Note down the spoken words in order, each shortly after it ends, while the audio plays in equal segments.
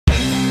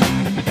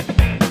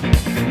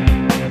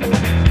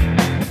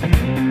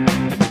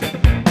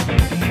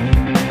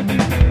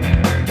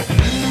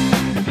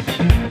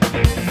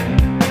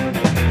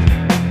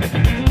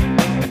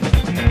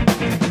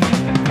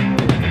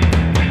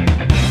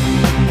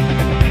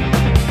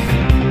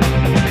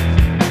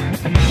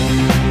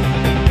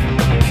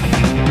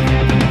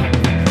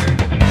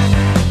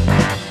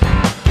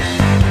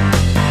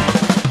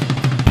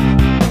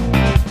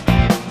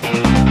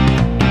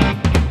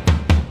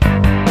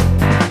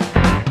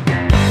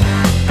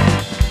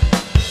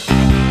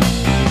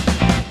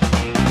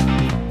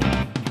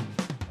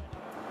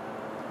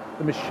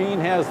machine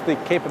has the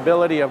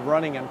capability of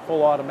running in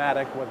full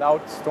automatic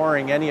without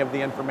storing any of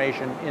the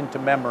information into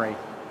memory.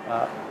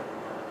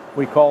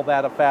 We call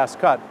that a fast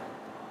cut.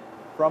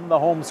 From the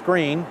home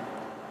screen,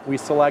 we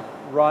select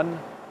Run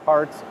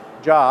Parts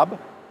Job.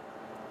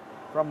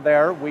 From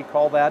there, we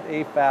call that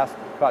a fast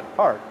cut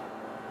part.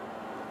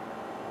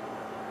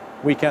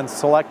 We can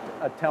select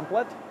a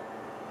template,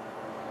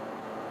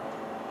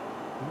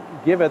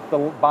 give it the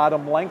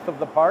bottom length of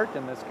the part,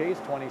 in this case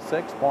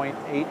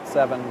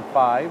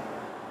 26.875,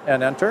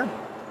 and enter.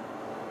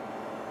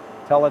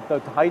 Tell it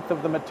the height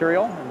of the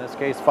material, in this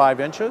case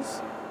 5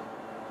 inches.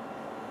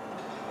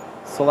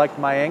 Select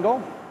my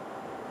angle.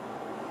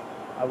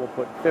 I will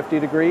put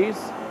 50 degrees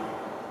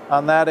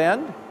on that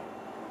end.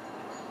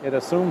 It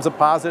assumes a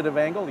positive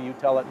angle. You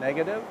tell it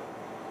negative.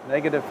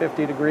 Negative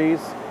 50 degrees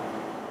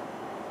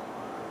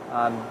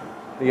on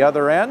the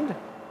other end.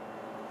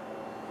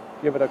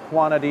 Give it a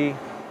quantity.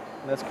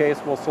 In this case,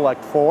 we'll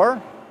select 4.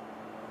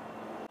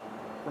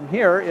 From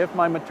here, if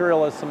my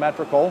material is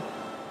symmetrical,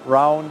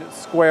 round,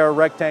 square,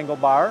 rectangle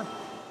bar,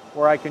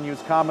 where I can use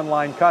common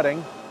line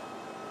cutting,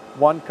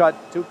 1 cut,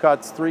 2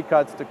 cuts, 3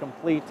 cuts to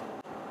complete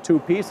 2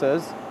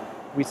 pieces,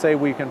 we say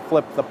we can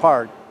flip the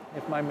part.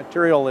 If my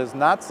material is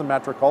not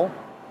symmetrical,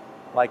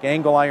 like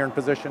angle iron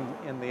position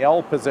in the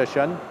L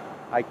position,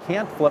 I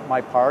can't flip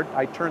my part.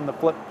 I turn the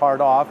flip part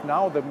off.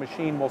 Now the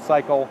machine will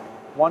cycle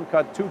 1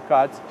 cut, 2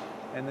 cuts,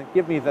 and then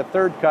give me the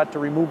 3rd cut to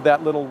remove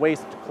that little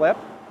waste clip,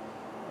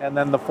 and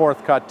then the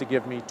 4th cut to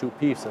give me 2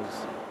 pieces.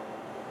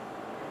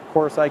 Of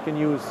course, I can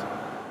use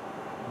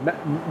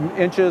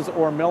inches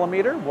or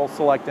millimeter. We'll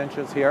select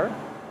inches here.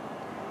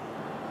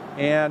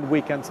 And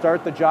we can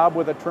start the job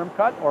with a trim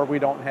cut, or we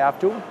don't have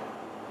to.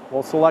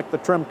 We'll select the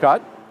trim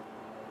cut.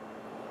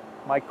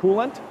 My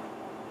coolant,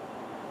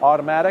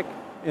 automatic.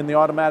 In the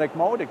automatic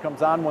mode, it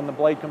comes on when the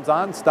blade comes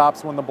on,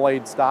 stops when the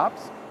blade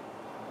stops.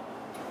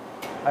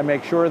 I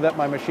make sure that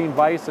my machine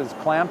vise is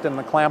clamped and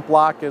the clamp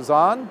lock is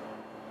on.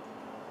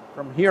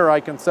 From here, I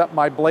can set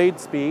my blade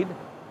speed.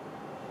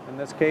 In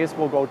this case,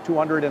 we'll go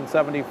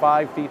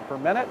 275 feet per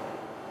minute.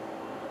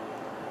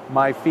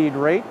 My feed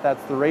rate,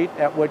 that's the rate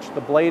at which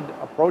the blade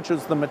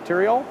approaches the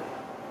material.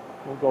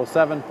 We'll go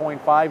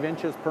 7.5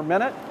 inches per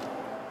minute.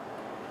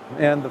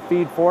 And the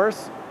feed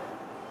force,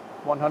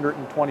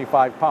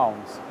 125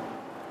 pounds.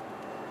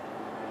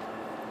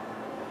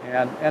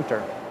 And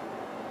enter.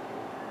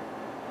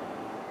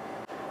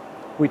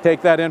 We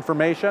take that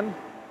information,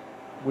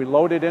 we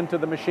load it into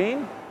the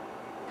machine.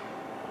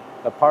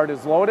 The part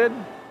is loaded.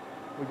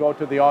 We go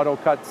to the auto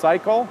cut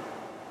cycle,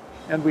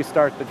 and we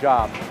start the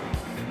job.